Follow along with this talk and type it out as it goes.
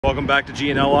Welcome back to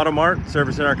G&L Auto Mart,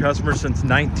 servicing our customers since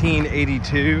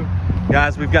 1982.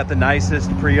 Guys, we've got the nicest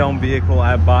pre-owned vehicle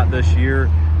I've bought this year.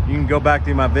 You can go back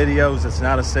through my videos. It's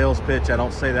not a sales pitch. I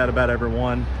don't say that about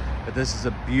everyone, but this is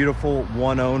a beautiful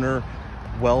one owner,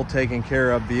 well taken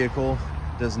care of vehicle.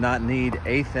 Does not need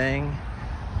a thing.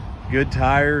 Good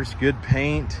tires, good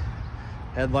paint.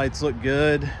 Headlights look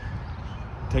good.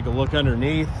 Take a look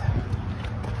underneath.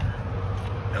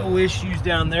 No issues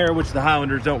down there, which the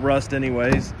Highlanders don't rust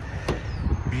anyways.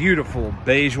 Beautiful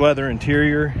beige leather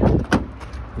interior,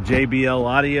 JBL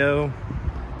audio,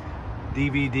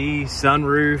 DVD,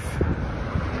 sunroof.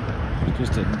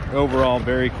 Just an overall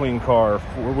very clean car.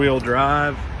 Four-wheel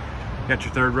drive, got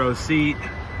your third row seat,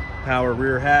 power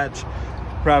rear hatch,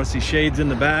 privacy shades in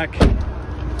the back.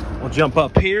 We'll jump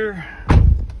up here.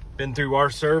 Been through our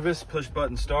service, push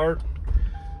button start.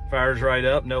 Fires right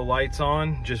up, no lights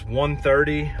on, just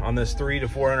 130 on this 300,000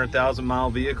 to 400,000 mile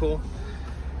vehicle.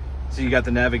 So you got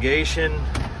the navigation,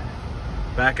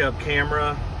 backup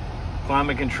camera,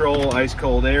 climate control, ice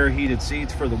cold air, heated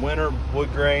seats for the winter,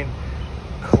 wood grain.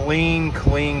 Clean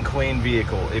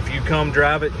vehicle. If you come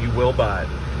drive it, you will buy it.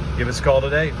 Give us a call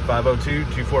today,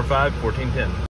 502-245-1410.